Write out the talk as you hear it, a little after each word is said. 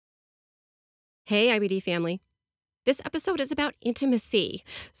Hey, IBD family. This episode is about intimacy,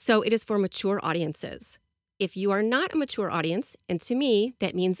 so it is for mature audiences. If you are not a mature audience, and to me,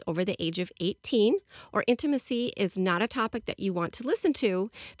 that means over the age of 18, or intimacy is not a topic that you want to listen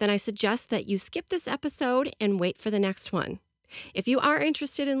to, then I suggest that you skip this episode and wait for the next one. If you are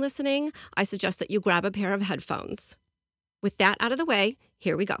interested in listening, I suggest that you grab a pair of headphones. With that out of the way,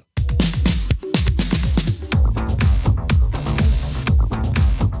 here we go.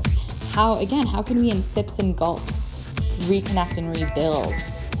 How can we in sips and gulps reconnect and rebuild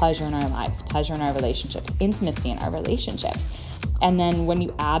pleasure in our lives, pleasure in our relationships, intimacy in our relationships? And then when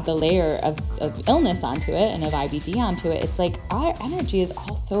you add the layer of illness onto it and of IBD onto it, it's like our energy is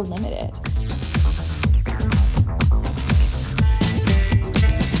all so limited.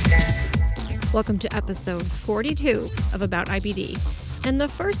 Welcome to episode 42 of About IBD and the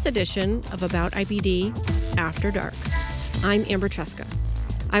first edition of About IBD After Dark. I'm Amber Tresca.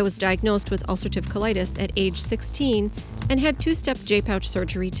 I was diagnosed with ulcerative colitis at age 16 and had two-step J-pouch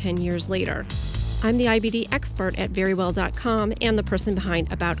surgery 10 years later. I'm the IBD expert at verywell.com and the person behind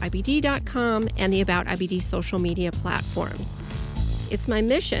aboutibd.com and the About IBD social media platforms. It's my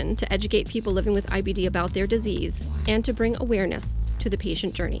mission to educate people living with IBD about their disease and to bring awareness to the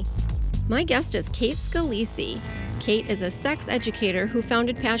patient journey. My guest is Kate Scalisi. Kate is a sex educator who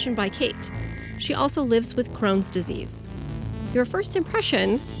founded Passion by Kate. She also lives with Crohn's disease. Your first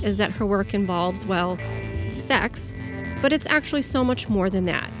impression is that her work involves, well, sex, but it's actually so much more than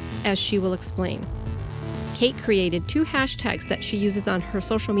that, as she will explain. Kate created 2 hashtags that she uses on her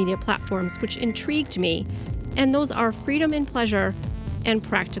social media platforms, which intrigued me, and those are freedom in pleasure and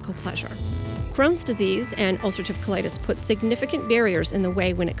practical pleasure. Crohn's disease and ulcerative colitis put significant barriers in the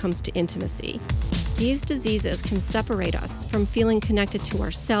way when it comes to intimacy. These diseases can separate us from feeling connected to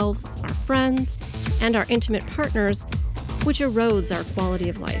ourselves, our friends, and our intimate partners, which erodes our quality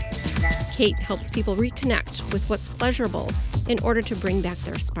of life. Kate helps people reconnect with what's pleasurable in order to bring back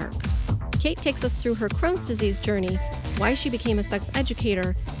their spark. Kate takes us through her Crohn's disease journey, why she became a sex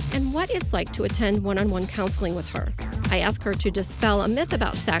educator, and what it's like to attend one-on-one counseling with her. I ask her to dispel a myth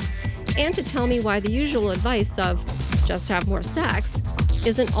about sex and to tell me why the usual advice of just have more sex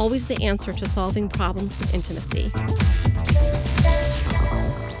isn't always the answer to solving problems with intimacy.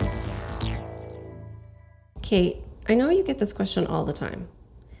 Kate, I know you get this question all the time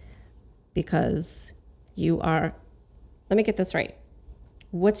because you are, let me get this right.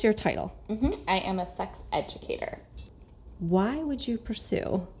 What's your title? I am a sex educator. Why would you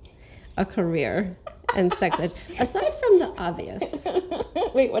pursue a career in sex ed? Aside from the obvious.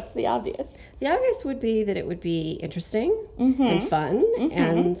 Wait, what's the obvious? The obvious would be that it would be interesting and fun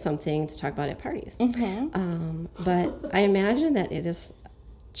and something to talk about at parties. But I imagine that it is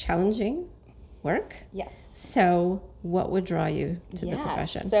challenging work. Yes. So what would draw you to the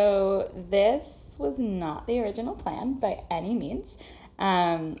profession? So this was not the original plan by any means.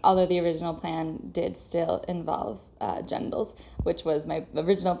 Although the original plan did still involve genitals, which was my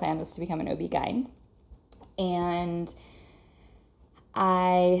original plan was to become an OB-GYN. And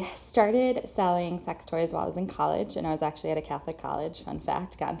I started selling sex toys while I was in college, and I was actually at a Catholic college, fun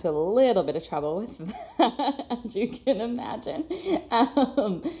fact, got into a little bit of trouble with that, as you can imagine.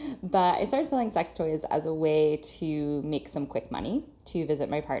 But I started selling sex toys as a way to make some quick money to visit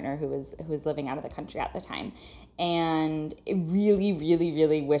my partner who was living out of the country at the time. And I really, really,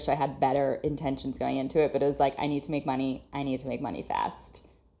 really wish I had better intentions going into it, but it was like, I need to make money fast.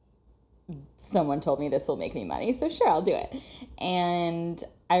 Someone told me this will make me money, so sure, I'll do it. And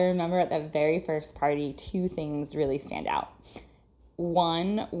I remember at the very first party, 2 things really stand out.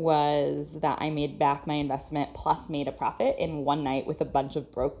 One was that I made back my investment plus made a profit in one night with a bunch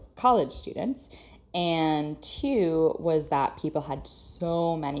of broke college students. And 2 was that people had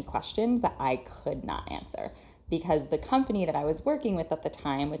so many questions that I could not answer, because the company that I was working with at the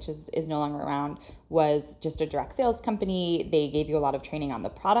time, which is no longer around, was just a direct sales company. They gave you a lot of training on the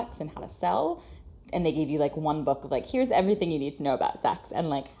products and how to sell. And they gave you like one book of like, here's everything you need to know about sex. And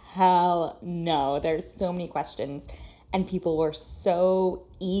like, hell no, there's so many questions. And people were so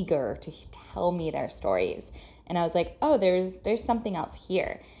eager to tell me their stories. And I was like, oh, there's something else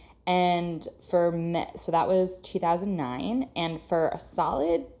here. And so that was 2009. And for a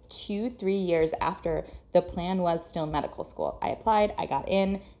solid 2-3 years after, the plan was still medical school. I applied, I got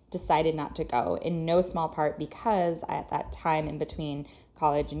in, decided not to go, in no small part because at that time in between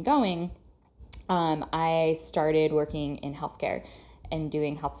college and going, I started working in healthcare and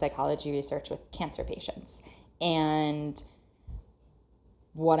doing health psychology research with cancer patients. And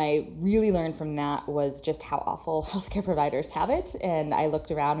what I really learned from that was just how awful healthcare providers have it. And I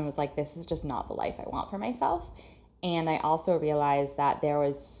looked around and was like, this is just not the life I want for myself. And I also realized that there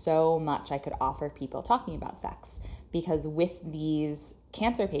was so much I could offer people talking about sex, because with these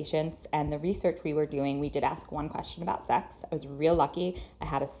cancer patients and the research we were doing, we did ask one question about sex. I was real lucky. I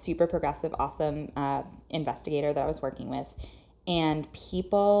had a super progressive, awesome investigator that I was working with, and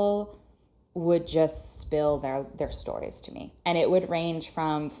people would just spill their stories to me. And it would range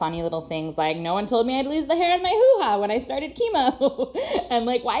from funny little things like, no one told me I'd lose the hair on my hoo-ha when I started chemo. And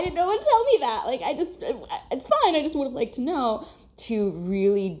like, why did no one tell me that? Like, it's fine, I just would have liked to know, to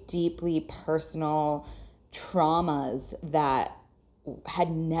really deeply personal traumas that had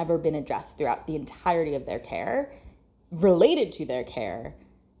never been addressed throughout the entirety of their care, related to their care,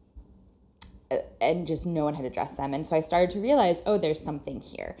 and just no one had addressed them. And so I started to realize, oh, there's something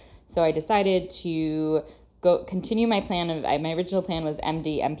here. So I decided to continue my plan my original plan was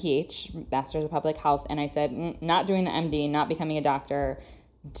MD, MPH, Master's of Public Health. And I said, not doing the MD, not becoming a doctor,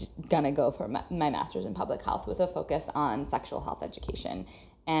 gonna go for my Master's in Public Health with a focus on sexual health education.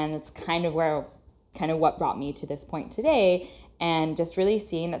 And it's kind of what brought me to this point today, and just really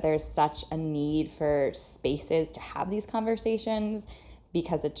seeing that there's such a need for spaces to have these conversations,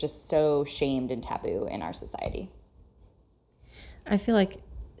 because it's just so shamed and taboo in our society. I feel like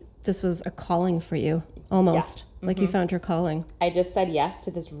this was a calling for you, almost. Yeah. Like you found your calling. I just said yes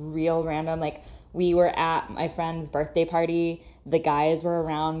to this real random, like, we were at my friend's birthday party. The guys were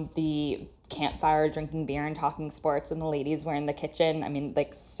around the campfire drinking beer and talking sports, and the ladies were in the kitchen. I mean,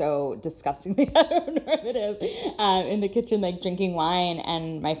 like, so disgustingly heteronormative, in the kitchen, like, drinking wine.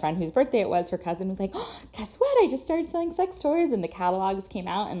 And my friend whose birthday it was, her cousin was like, oh, guess what? I just started selling sex toys, and the catalogs came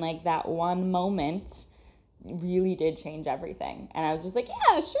out, and like that one moment really did change everything. And I was just like,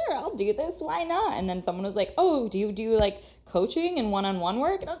 yeah, sure, I'll do this. Why not? And then someone was like, oh, do you do like coaching and one-on-one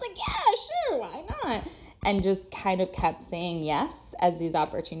work? And I was like, yeah, sure, why not? And just kind of kept saying yes as these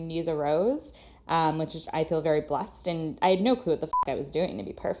opportunities arose, which is, I feel very blessed. And I had no clue what the I was doing, to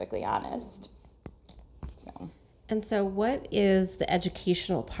be perfectly honest. So what is the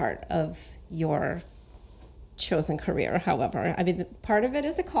educational part of your chosen career? However, I mean, part of it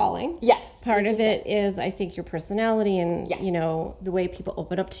is a calling. Yes. Part of it is, I think, your personality and, you know, the way people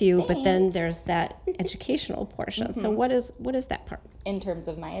open up to you. Thanks. But then there's that educational portion. So what is that part? In terms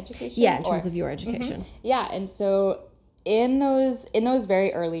of my education? Yeah, in terms of your education. Yeah, and so in those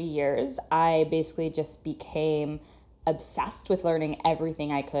very early years, I basically just became obsessed with learning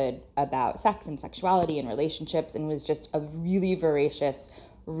everything I could about sex and sexuality and relationships, and was just a really voracious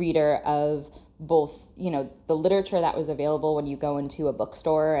reader of both, you know, the literature that was available when you go into a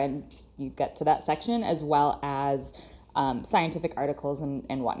bookstore and you get to that section, as well as scientific articles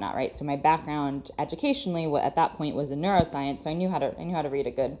and whatnot, right? So my background educationally at that point was in neuroscience, so I knew how to read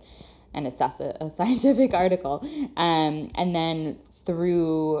a good and assess a scientific article, and then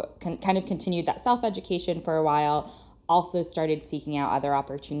through kind of continued that self-education for a while. Also started seeking out other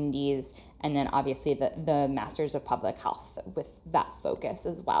opportunities, and then obviously the Masters of Public Health with that focus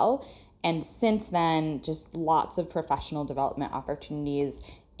as well. And since then, just lots of professional development opportunities,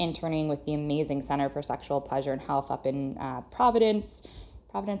 interning with the amazing Center for Sexual Pleasure and Health up in Providence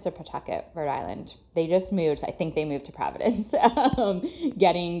or Pawtucket, Rhode Island. They just moved. I think they moved to Providence.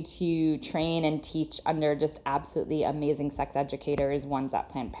 Getting to train and teach under just absolutely amazing sex educators, ones at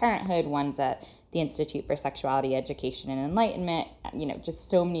Planned Parenthood, ones at the Institute for Sexuality Education and Enlightenment, you know, just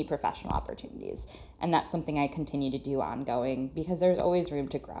so many professional opportunities. And that's something I continue to do ongoing, because there's always room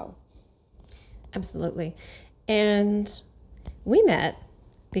to grow. Absolutely. And we met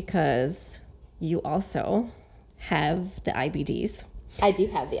because you also have the IBDs. I do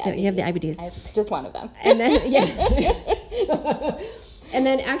have the IBDs. So you have the IBDs. I have just one of them. And then, yeah. And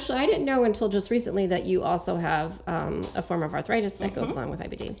then actually, I didn't know until just recently that you also have a form of arthritis that goes along with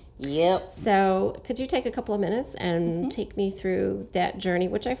IBD. Yep. So could you take a couple of minutes and take me through that journey,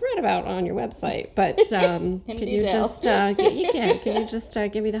 which I've read about on your website, but can you just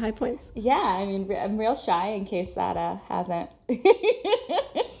give me the high points? Yeah, I mean, I'm real shy in case that hasn't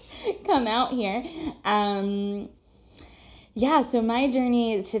come out here. Yeah, so my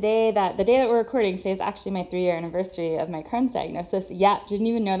journey today, the day that we're recording today is actually my 3-year anniversary of my Crohn's diagnosis. Yep, didn't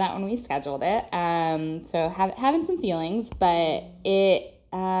even know that when we scheduled it. So having some feelings, but the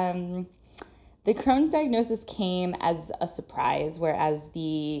Crohn's diagnosis came as a surprise, whereas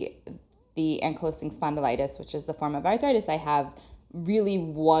the ankylosing spondylitis, which is the form of arthritis I have, really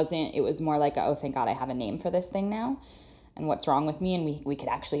wasn't. It was more like, oh, thank God I have a name for this thing now. And what's wrong with me, and we could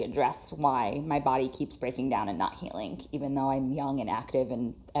actually address why my body keeps breaking down and not healing, even though I'm young and active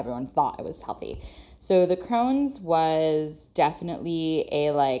and everyone thought I was healthy. So the Crohn's was definitely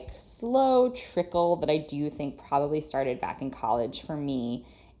a slow trickle that I do think probably started back in college for me,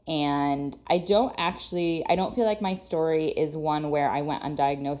 And I don't feel like my story is one where I went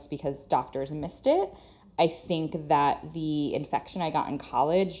undiagnosed because doctors missed it. I think that the infection I got in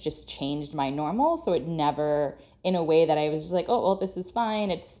college just changed my normal. So it never, in a way that I was just like, oh, well, this is fine.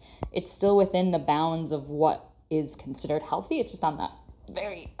 It's still within the bounds of what is considered healthy. It's just on that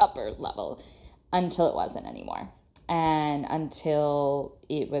very upper level until it wasn't anymore. And until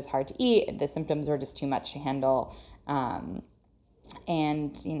it was hard to eat, the symptoms were just too much to handle.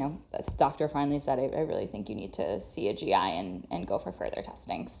 And, this doctor finally said, I really think you need to see a GI and go for further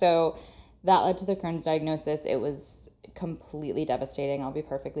testing. So that led to the Crohn's diagnosis. It was completely devastating, I'll be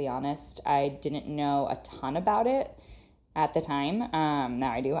perfectly honest. I didn't know a ton about it at the time.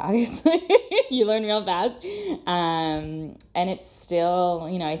 Now I do, obviously. You learn real fast. And it's still,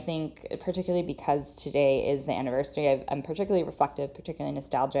 I think particularly because today is the anniversary, I'm particularly reflective, particularly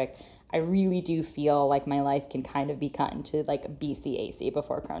nostalgic. I really do feel like my life can kind of be cut into like BCAC,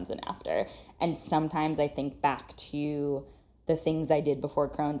 before Crohn's and after. And sometimes I think back to the things I did before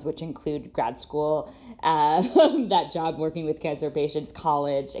Crohn's, which include grad school, that job working with cancer patients,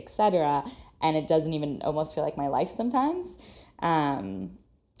 college, etc. And it doesn't even almost feel like my life sometimes. And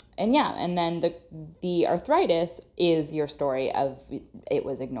then the arthritis is your story of it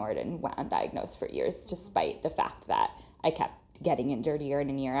was ignored and went undiagnosed for years, despite the fact that I kept getting injured year in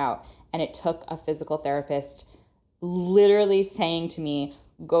and year out. And it took a physical therapist literally saying to me,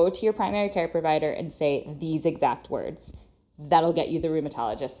 go to your primary care provider and say these exact words. That'll get you the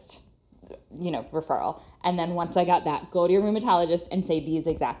rheumatologist, referral. And then once I got that, go to your rheumatologist and say these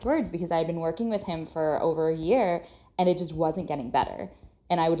exact words, because I had been working with him for over a year and it just wasn't getting better.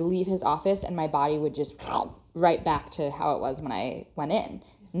 And I would leave his office and my body would just right back to how it was when I went in.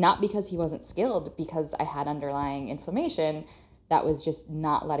 Not because he wasn't skilled, because I had underlying inflammation that was just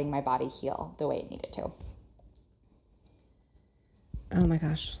not letting my body heal the way it needed to. Oh my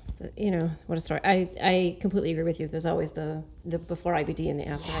gosh. What a story. I completely agree with you. There's always the before IBD and the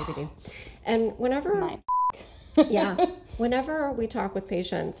after IBD. And whenever we talk with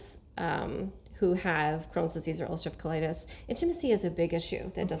patients who have Crohn's disease or ulcerative colitis, intimacy is a big issue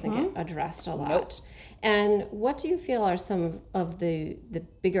that doesn't get addressed a lot. Nope. And what do you feel are some of the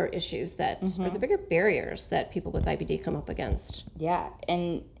bigger issues that, or the bigger barriers that people with IBD come up against? Yeah,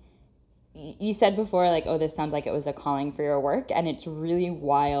 and you said before, like, oh, this sounds like it was a calling for your work, and it's really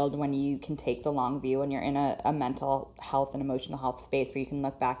wild when you can take the long view when you're in a mental health and emotional health space where you can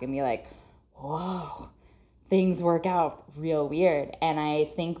look back and be like, whoa, things work out real weird. And I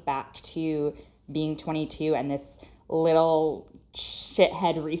think back to being 22 and this little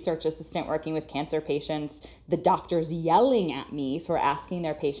shithead research assistant working with cancer patients, the doctors yelling at me for asking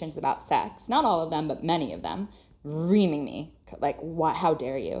their patients about sex, not all of them, but many of them, reaming me, like, what, how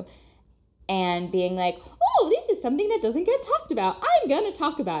dare you? And being like, oh, this is something that doesn't get talked about. I'm going to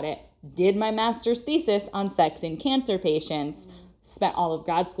talk about it. Did my master's thesis on sex in cancer patients. Spent all of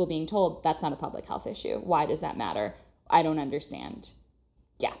grad school being told that's not a public health issue. Why does that matter? I don't understand.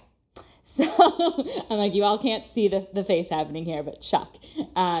 Yeah. So I'm like, you all can't see the face happening here, but Chuck,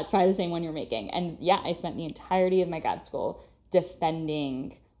 it's probably the same one you're making. And yeah, I spent the entirety of my grad school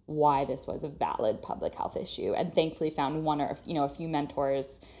defending why this was a valid public health issue, and thankfully found one or a few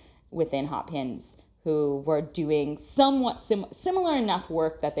mentors within Hopkins who were doing somewhat similar enough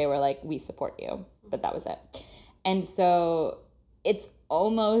work that they were like, we support you, but that was it. And so it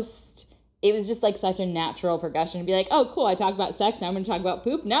was just like such a natural progression to be like, oh, cool, I talked about sex, now I'm going to talk about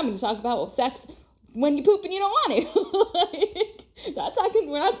poop, now I'm going to talk about sex when you poop and you don't want to. We're not talking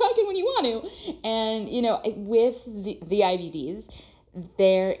when you want to. And, with the IBDs,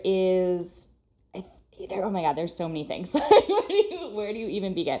 oh my God, there's so many things. Where do you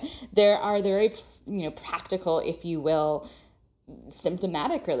even begin? There are the very, practical, if you will,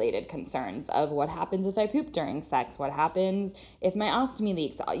 symptomatic related concerns of what happens if I poop during sex, what happens if my ostomy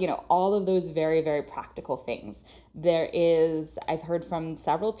leaks, all of those very, very practical things. I've heard from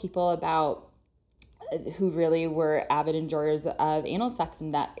several people about who really were avid enjoyers of anal sex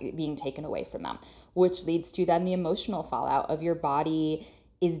and that being taken away from them, which leads to then the emotional fallout of your body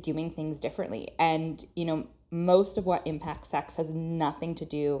is doing things differently. And, most of what impacts sex has nothing to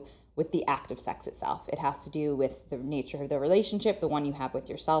do with the act of sex itself. It has to do with the nature of the relationship, the one you have with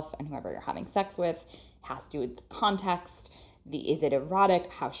yourself and whoever you're having sex with. It has to do with the context. Is it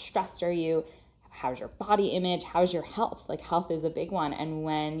erotic? How stressed are you? How's your body image? How's your health? Like, health is a big one. And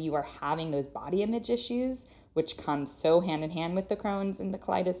when you are having those body image issues, which come so hand in hand with the Crohn's and the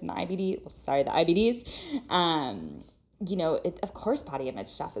colitis and the IBDs, of course body image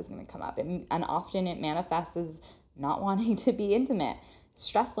stuff is going to come up. And often it manifests as not wanting to be intimate.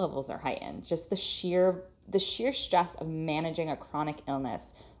 Stress levels are heightened. Just the sheer the sheer stress of managing a chronic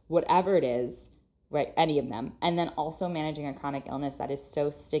illness, whatever it is, right, any of them, and then also managing a chronic illness that is so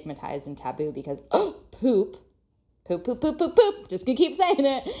stigmatized and taboo because, poop, just gonna keep saying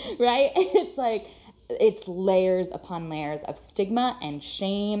it, right? It's like, it's layers upon layers of stigma and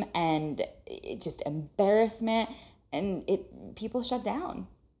shame and just embarrassment, and people shut down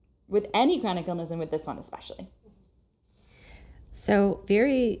with any chronic illness and with this one especially. So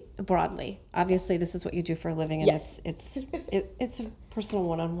very broadly, obviously this is what you do for a living, and yes. it's a personal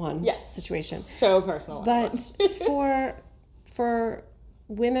one-on-one situation. So personal. But for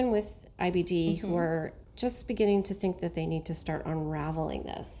women with IBD who are just beginning to think that they need to start unraveling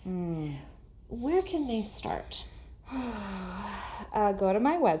this, where can they start? Go to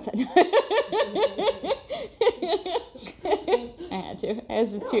my website. I had to.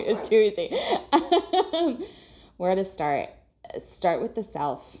 It's too easy. Where to start? Start with the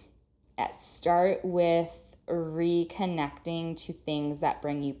self. Start with reconnecting to things that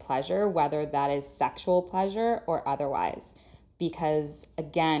bring you pleasure, whether that is sexual pleasure or otherwise. Because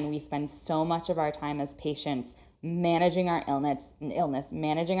again, we spend so much of our time as patients managing our illness,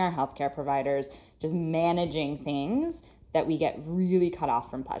 managing our healthcare providers, just managing things that we get really cut off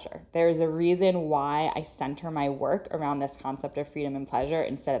from pleasure. There's a reason why I center my work around this concept of freedom and pleasure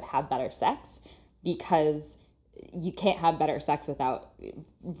instead of have better sex, because you can't have better sex without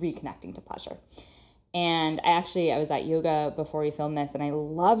reconnecting to pleasure. And I was at yoga before we filmed this, and I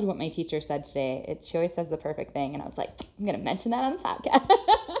loved what my teacher said today. She always says the perfect thing, and I was like, I'm going to mention that on the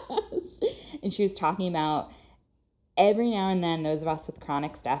podcast. And she was talking about every now and then, those of us with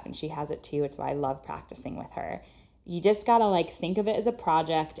chronic stuff, and she has it too, it's why I love practicing with her. You just got to think of it as a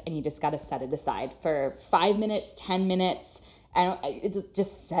project, and you just got to set it aside for 5 minutes, 10 minutes, and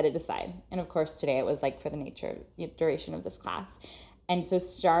just set it aside. And of course, today it was for the duration of this class. And so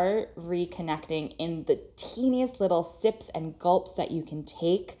start reconnecting in the teeniest little sips and gulps that you can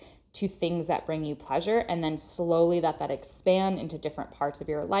take to things that bring you pleasure, and then slowly let that expand into different parts of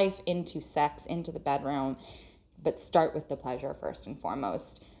your life, into sex, into the bedroom. But start with the pleasure first and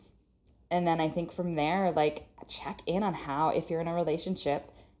foremost. And then I think from there, check in on how, if you're in a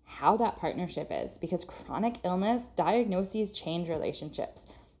relationship, how that partnership is. Because chronic illness diagnoses change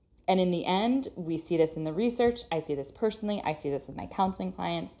relationships. And in the end, we see this in the research. I see this personally. I see this with my counseling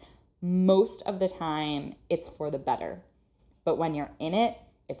clients. Most of the time, it's for the better. But when you're in it,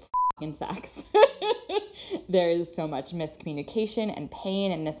 it fucking sucks. There is so much miscommunication and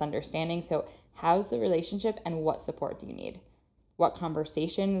pain and misunderstanding. So how's the relationship, and what support do you need? What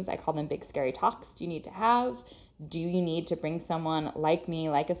conversations, I call them big scary talks, do you need to have? Do you need to bring someone like me,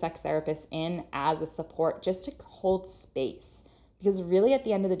 like a sex therapist, in as a support just to hold space? Because really, at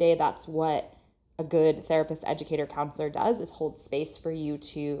the end of the day, that's what a good therapist, educator, counselor does, is hold space for you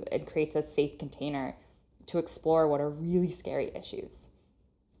it creates a safe container to explore what are really scary issues,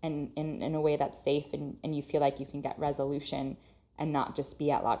 and in a way that's safe, and you feel like you can get resolution and not just be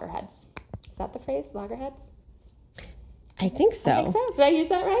at loggerheads. Is that the phrase, loggerheads? I think so. I think so. Did I use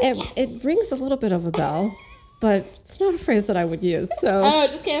that right? It rings a little bit of a bell, but it's not a phrase that I would use. So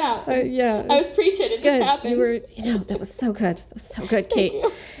it just came out. Yeah, I was preaching. It just happened. That was so good. That was so good, Kate. Thank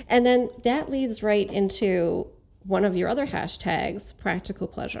you. And then that leads right into one of your other hashtags, practical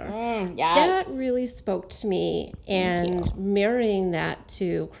pleasure. Yes. That really spoke to me, and marrying that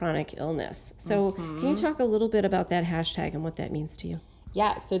to chronic illness. So can you talk a little bit about that hashtag and what that means to you?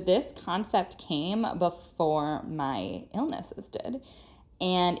 Yeah, so this concept came before my illnesses did.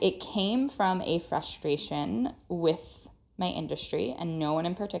 And it came from a frustration with my industry, and no one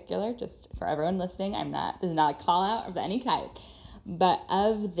in particular, just for everyone listening, this is not a call out of any kind, but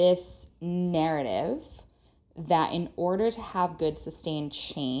of this narrative that in order to have good sustained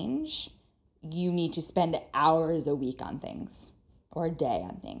change, you need to spend hours a week on things or a day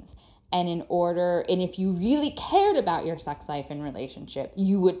on things. And if you really cared about your sex life and relationship,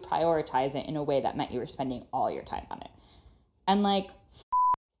 you would prioritize it in a way that meant you were spending all your time on it. And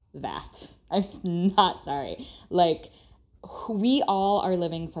that. I'm not sorry. We all are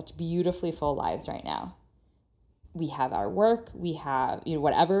living such beautifully full lives right now. We have our work, we have,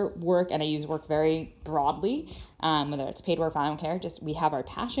 whatever work, and I use work very broadly, whether it's paid work, I don't care, just we have our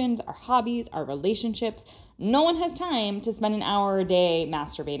passions, our hobbies, our relationships. No one has time to spend an hour a day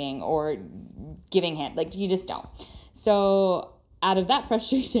masturbating or giving hand, you just don't. So out of that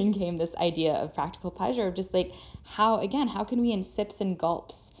frustration came this idea of practical pleasure, of just how can we in sips and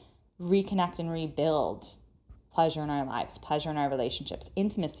gulps reconnect and rebuild pleasure in our lives, pleasure in our relationships,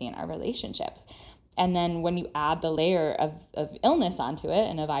 intimacy in our relationships. And then when you add the layer of illness onto it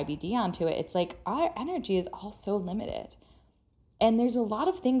and of IBD onto it, it's our energy is all so limited. And there's a lot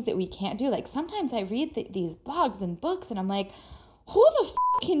of things that we can't do. Like sometimes I read these blogs and books and I'm like, who the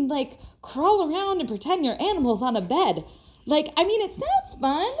can like crawl around and pretend you're animals on a bed? Like, I mean, it sounds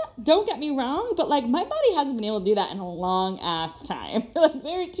fun, don't get me wrong, but like my body hasn't been able to do that in a long ass time. Like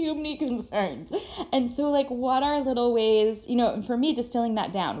there are too many concerns. And so like what are little ways, you know, for me distilling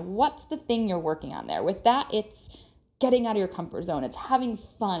that down, what's the thing you're working on there? With that, it's getting out of your comfort zone. It's having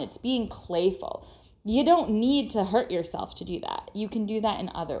fun. It's being playful. You don't need to hurt yourself to do that. You can do that in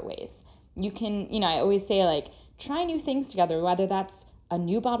other ways. You can, you know, I always say like, try new things together, whether that's a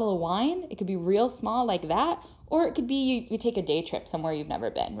new bottle of wine, it could be real small like that, or it could be you take a day trip somewhere you've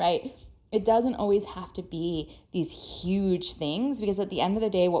never been, right? It doesn't always have to be these huge things, because at the end of the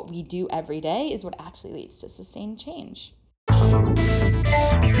day, what we do every day is what actually leads to sustained change.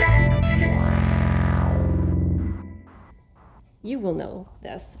 You will know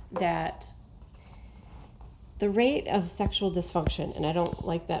this, that the rate of sexual dysfunction, and I don't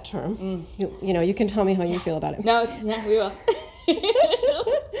like that term. You know, you can tell me how you feel about it. No, we will.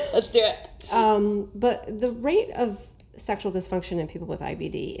 Let's do it. But the rate of sexual dysfunction in people with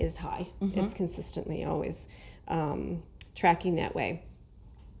IBD is high. It's consistently always tracking that way.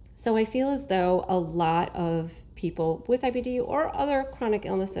 So I feel as though a lot of people with IBD or other chronic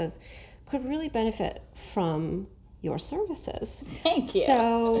illnesses could really benefit from your services. Thank you.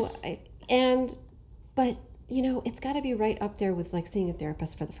 So, but you know, it's got to be right up there with like seeing a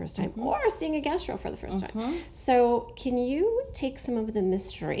therapist for the first time or seeing a gastro for the first time. So can you take some of the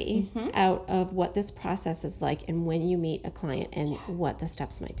mystery out of what this process is like and when you meet a client and what the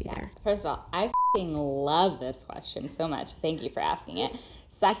steps might be there? First of all, I love this question so much. Thank you for asking it.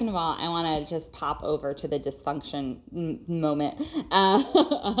 Second of all, I want to just pop over to the dysfunction moment.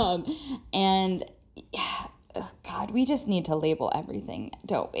 And God, we just need to label everything,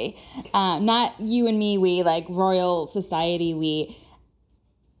 don't we? Not you and me, we, like Royal Society, we.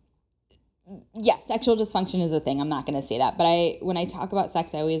 Yes, sexual dysfunction is a thing. I'm not going to say that. But when I talk about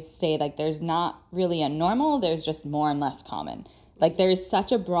sex, I always say like there's not really a normal, there's just more and less common. Like there's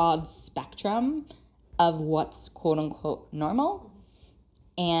such a broad spectrum of what's quote unquote normal.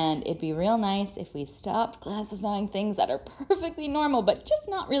 And it'd be real nice if we stopped classifying things that are perfectly normal, but just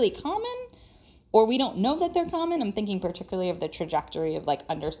not really common, or we don't know that they're common. I'm thinking particularly of the trajectory of like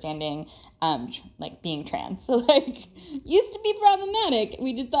understanding, like being trans. So like used to be problematic.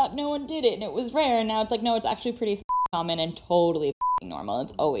 We just thought no one did it and it was rare. And now it's like, no, it's actually pretty common and totally normal.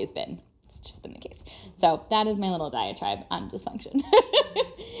 It's always been. It's just been the case. So that is my little diatribe on dysfunction.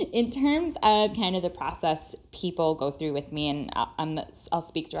 In terms of kind of the process people go through with me, and I'll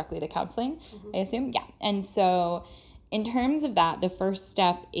speak directly to counseling, I assume. Yeah. And so in terms of that, the first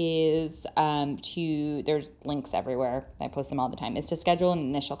step is there's links everywhere, I post them all the time, is to schedule an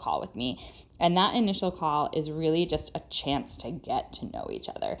initial call with me. And that initial call is really just a chance to get to know each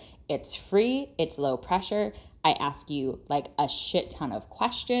other. It's free, it's low pressure. I ask you like a shit ton of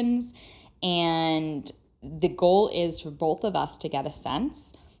questions, and the goal is for both of us to get a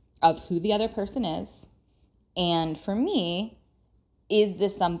sense of who the other person is. And for me, is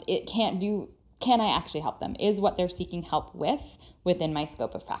this can I actually help them? Is what they're seeking help with within my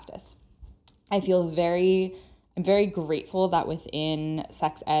scope of practice? I feel I'm very grateful that within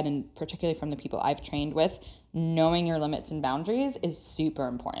sex ed, and particularly from the people I've trained with, knowing your limits and boundaries is super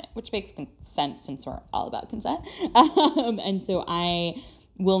important, which makes sense since we're all about consent. And so I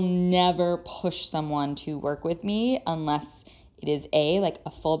will never push someone to work with me unless it is A, like a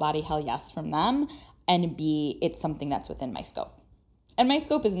full body hell yes from them, and B, it's something that's within my scope. And my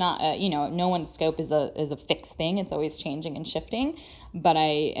scope is not, no one's scope is a fixed thing. It's always changing and shifting. But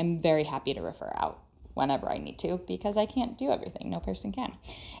I am very happy to refer out whenever I need to, because I can't do everything. No person can.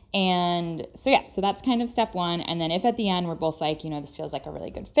 And so that's kind of step one. And then if at the end we're both like, this feels like a really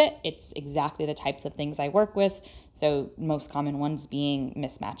good fit, it's exactly the types of things I work with. So most common ones being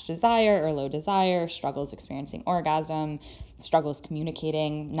mismatched desire or low desire, struggles experiencing orgasm, struggles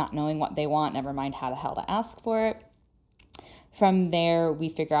communicating, not knowing what they want, never mind how the hell to ask for it. From there, we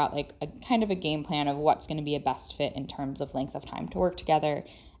figure out like a kind of a game plan of what's going to be a best fit in terms of length of time to work together.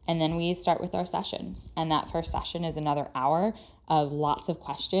 And then we start with our sessions. And that first session is another hour of lots of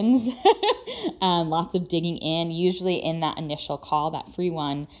questions, lots of digging in. Usually in that initial call, that free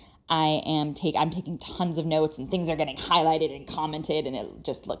one, I'm taking tons of notes, and things are getting highlighted and commented, and it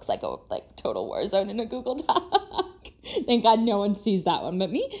just looks like a total war zone in a Google Doc. Thank God no one sees that one but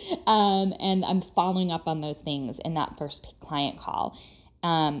me. And I'm following up on those things in that first client call.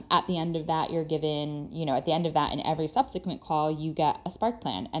 At the end of that, you're given, at the end of that, in every subsequent call, you get a Spark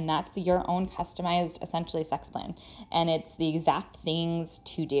plan, and that's your own customized, essentially, sex plan. And it's the exact things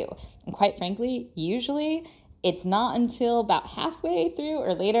to do. And quite frankly, usually it's not until about halfway through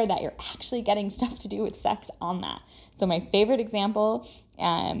or later that you're actually getting stuff to do with sex on that. So my favorite example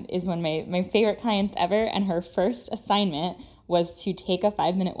is when my favorite clients ever, and her first assignment was to take a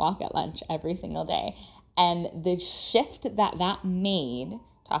 5-minute walk at lunch every single day. And the shift that made,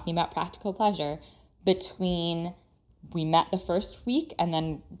 talking about practical pleasure, between we met the first week and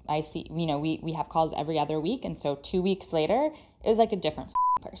then I see, we have calls every other week. And so 2 weeks later, it was like a different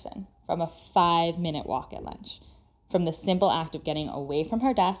person from a 5-minute walk at lunch, from the simple act of getting away from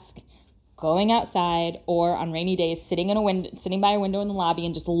her desk, going outside, or on rainy days, sitting by a window in the lobby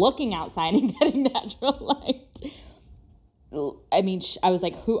and just looking outside and getting natural light. I mean, I was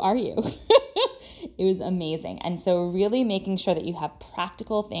like, who are you? It was amazing. And so really making sure that you have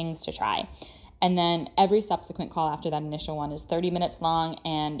practical things to try. And then every subsequent call after that initial one is 30 minutes long,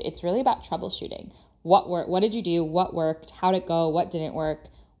 and it's really about troubleshooting. What worked? What did you do? What worked? How'd it go? What didn't work?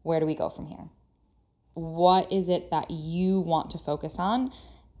 Where do we go from here? What is it that you want to focus on?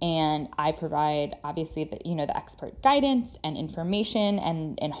 And I provide, obviously, the expert guidance and information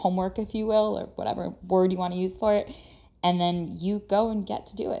and homework, if you will, or whatever word you want to use for it. And then you go and get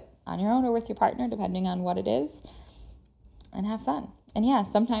to do it on your own or with your partner, depending on what it is, and have fun. And yeah,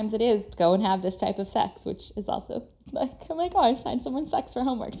 sometimes it is go and have this type of sex, which is also like, I'm like, oh, I signed someone sex for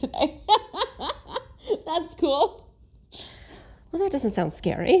homework today. That's cool. Well, that doesn't sound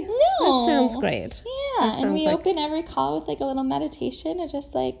scary. No. That sounds great. Yeah, and we open every call with like a little meditation to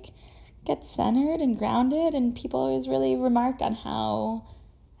just like get centered and grounded, and people always really remark on how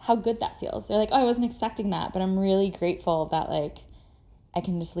good that feels. They're like, oh, I wasn't expecting that, but I'm really grateful that like I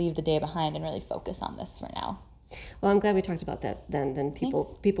can just leave the day behind and really focus on this for now. Well, I'm glad we talked about that then. Then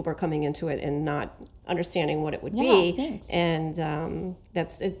people were coming into it and not understanding what it would be. Thanks. And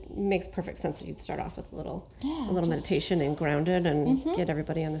it makes perfect sense that you'd start off with a little meditation and grounded and get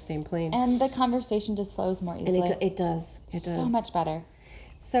everybody on the same plane. And the conversation just flows more easily. And it does. It does. So much better.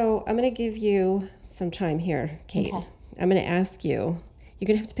 So I'm going to give you some time here, Kate. Okay. I'm going to ask you. You're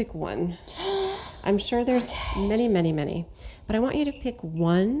going to have to pick one. I'm sure there's many, many, many. But I want you to pick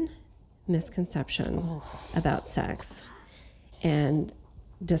one misconception about sex and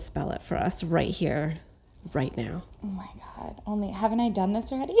dispel it for us right here, right now. Oh my God. Haven't I done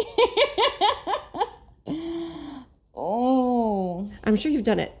this already? Oh. I'm sure you've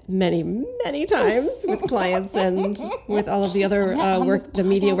done it many, many times with clients and with all of the other work, the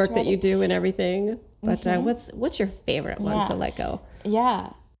media work that you do and everything. But what's your favorite one to let go? Yeah.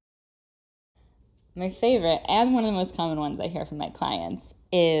 My favorite, and one of the most common ones I hear from my clients,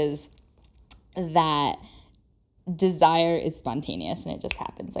 is that desire is spontaneous and it just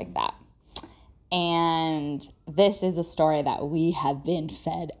happens like that. And this is a story that we have been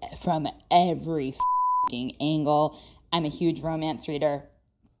fed from every fucking angle. I'm a huge romance reader,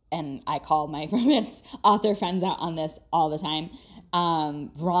 and I call my romance author friends out on this all the time.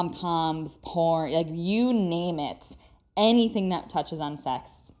 Rom-coms, porn, like you name it. Anything that touches on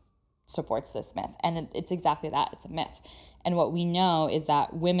sex supports this myth. And it's exactly that. It's a myth. And what we know is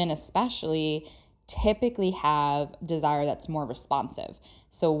that women especially typically have desire that's more responsive.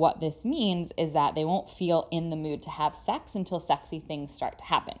 So what this means is that they won't feel in the mood to have sex until sexy things start to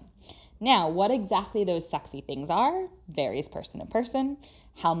happen. Now, what exactly those sexy things are varies person to person.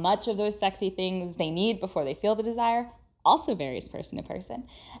 How much of those sexy things they need before they feel the desire also varies person to person.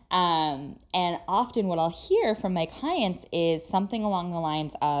 And often what I'll hear from my clients is something along the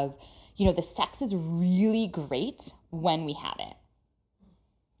lines of, the sex is really great when we have it,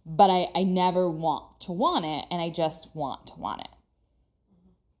 but I never want it, and I just want it.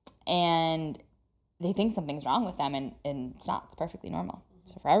 And they think something's wrong with them, and it's not. It's perfectly normal.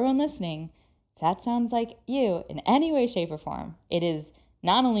 So for everyone listening, if that sounds like you in any way, shape, or form, it is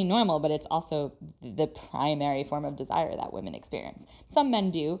not only normal, but it's also the primary form of desire that women experience. Some men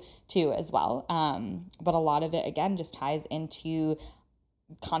do too as well, but a lot of it, again, just ties into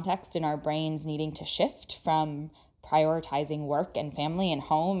context in our brains needing to shift from prioritizing work and family and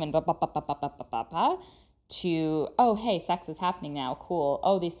home and to, oh, hey, sex is happening now. Cool.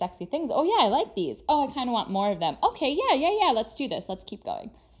 Oh, these sexy things. Oh, yeah, I like these. Oh, I kind of want more of them. Okay, yeah. Let's do this. Let's keep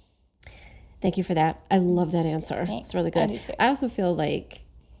going. Thank you for that. I love that answer. Thanks. It's really good. I do too. I also feel like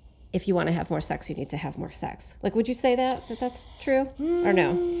if you want to have more sex, you need to have more sex. Like, would you say that's true or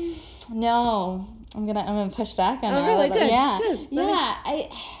no? No. I'm gonna push back on that. Really? Good. Yeah. Good. Yeah.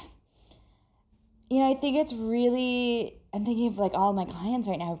 I think it's really, I'm thinking of like all my clients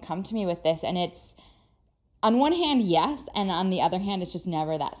right now who've come to me with this, and it's, on one hand, yes, and on the other hand, it's just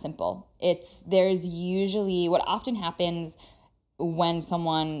never that simple. There's usually, what often happens when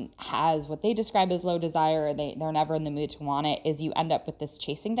someone has what they describe as low desire, or they're never in the mood to want it, is you end up with this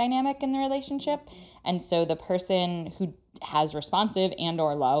chasing dynamic in the relationship. And so the person who has responsive and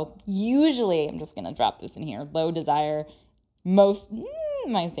or low, usually, I'm just going to drop this in here, low desire,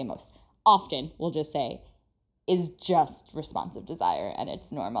 often we'll just say, is just responsive desire, and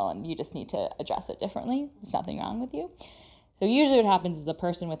it's normal, and you just need to address it differently. There's nothing wrong with you. So usually what happens is the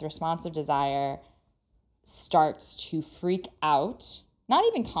person with responsive desire starts to freak out, not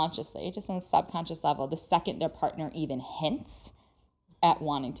even consciously, just on a subconscious level, the second their partner even hints at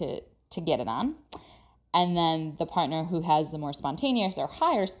wanting to get it on. And then the partner who has the more spontaneous or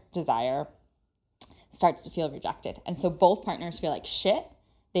higher desire starts to feel rejected. And so both partners feel like shit.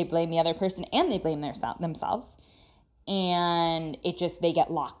 They blame the other person and they blame themselves. And they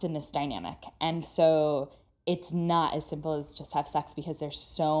get locked in this dynamic. And so it's not as simple as just have sex, because there's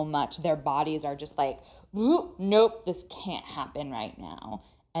so much, their bodies are just like, nope, this can't happen right now.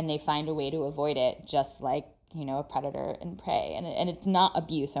 And they find a way to avoid it, just like, a predator and prey. And it's not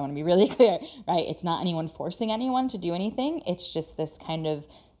abuse. I want to be really clear, right? It's not anyone forcing anyone to do anything. It's just this kind of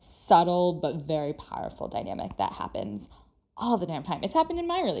subtle but very powerful dynamic that happens all the damn time. It's happened in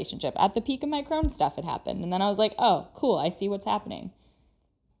my relationship. At the peak of my Crohn's stuff, it happened. And then I was like, oh, cool, I see what's happening.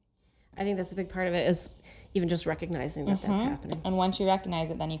 I think that's a big part of it, is even just recognizing that that's happening. And once you recognize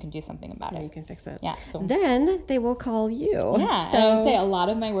it, then you can do something about it. You can fix it. Yeah. So then they will call you. Yeah. So I would say a lot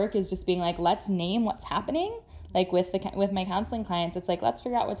of my work is just being like, let's name what's happening. Like with my counseling clients, it's like, let's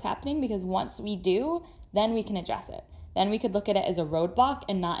figure out what's happening, because once we do, then we can address it. Then we could look at it as a roadblock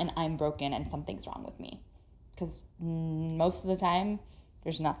and not an I'm broken and something's wrong with me. Because most of the time,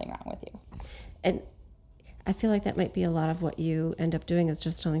 there's nothing wrong with you. And I feel like that might be a lot of what you end up doing, is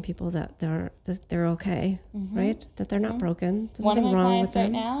just telling people that they're okay, right? That they're not broken. There's One of my wrong clients with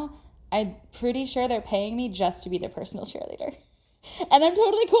right now, I'm pretty sure they're paying me just to be their personal cheerleader. And I'm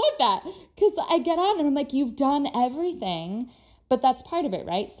totally cool with that, because I get on and I'm like, you've done everything. But that's part of it,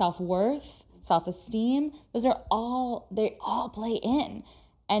 right? Self-worth, self-esteem, they all play in.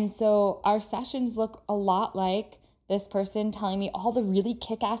 And so our sessions look a lot like this person telling me all the really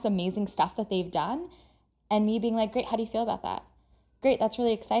kick-ass amazing stuff that they've done, and me being like, great, how do you feel about that? Great, that's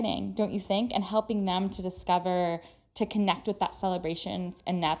really exciting, don't you think? And helping them to discover, to connect with that celebration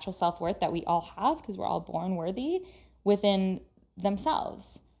and natural self-worth that we all have, because we're all born worthy, within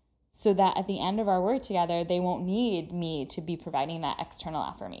themselves. So that at the end of our work together, they won't need me to be providing that external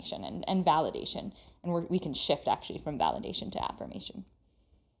affirmation and validation. And we can shift actually from validation to affirmation.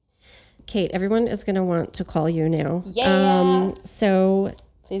 Kate, everyone is going to want to call you now. Yeah. So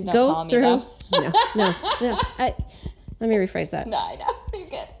please don't call me, though. No. Let me rephrase that. No, I know. You're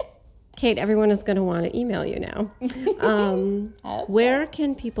good. Kate, everyone is going to want to email you now. Where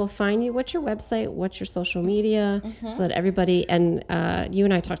can people find you? What's your website? What's your social media? So that everybody, and you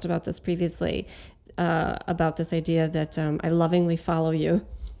and I talked about this previously, about this idea that I lovingly follow you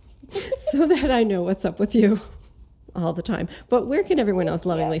so that I know what's up with you all the time. But where can everyone else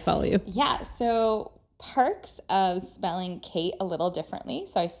lovingly follow you? Yeah, so perks of spelling Kate a little differently,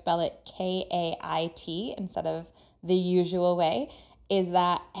 so I spell it Kait instead of the usual way, is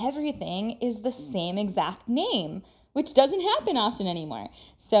that everything is the same exact name, which doesn't happen often anymore.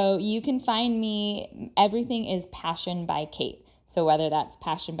 So you can find me, everything is Passion by Kate. So whether that's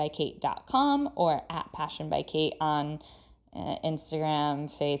passionbykate.com or at Passion by Kate on Instagram,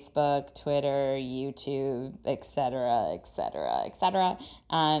 Facebook, Twitter, YouTube, etc.,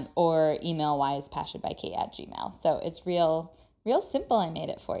 or email-wise, passionbykate@gmail. So it's real simple. I made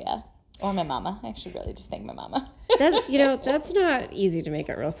it for you. Or my mama. I should really just thank my mama. That's not easy to make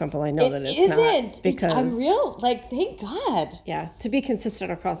it real simple. I know that it's not. Because I'm real, thank God. Yeah, to be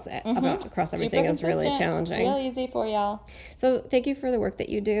consistent across everything is really challenging. Real easy for y'all. So thank you for the work that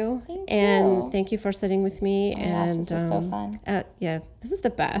you do. Thank you for sitting with me. This is so fun. This is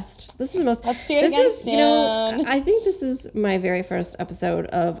the best. This is the most. Let's do it again soon. I think this is my very first episode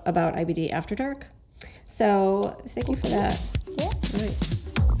of About IBD After Dark. So thank you for that. Yeah. All right.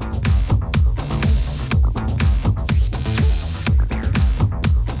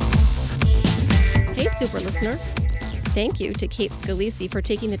 Hey, super listener. Thank you to Kate Scalisi for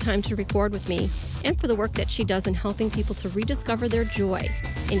taking the time to record with me, and for the work that she does in helping people to rediscover their joy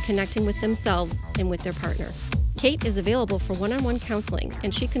in connecting with themselves and with their partner. Kate is available for one-on-one counseling,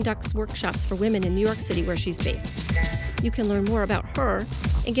 and she conducts workshops for women in New York City, where she's based. You can learn more about her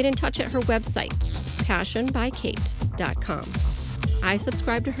and get in touch at her website, passionbykate.com. I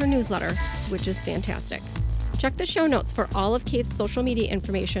subscribe to her newsletter, which is fantastic. Check the show notes for all of Kate's social media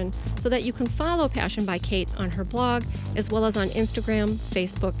information so that you can follow Passion by Kate on her blog, as well as on Instagram,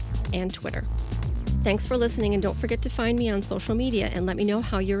 Facebook, and Twitter. Thanks for listening, and don't forget to find me on social media and let me know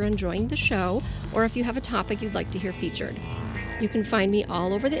how you're enjoying the show or if you have a topic you'd like to hear featured. You can find me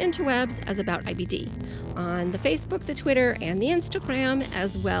all over the interwebs as About IBD, on the Facebook, the Twitter, and the Instagram,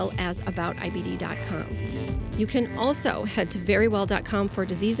 as well as aboutibd.com. You can also head to verywell.com for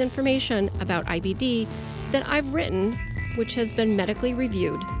disease information about IBD that I've written, which has been medically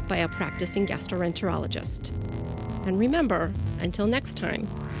reviewed by a practicing gastroenterologist. And remember, until next time,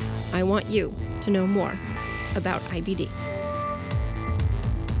 I want you to know more about IBD.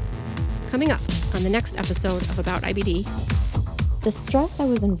 Coming up on the next episode of About IBD, the stress that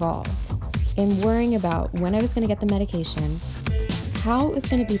was involved in worrying about when I was going to get the medication, how it was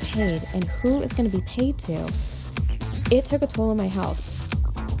going to be paid, and who it was going to be paid to, it took a toll on my health.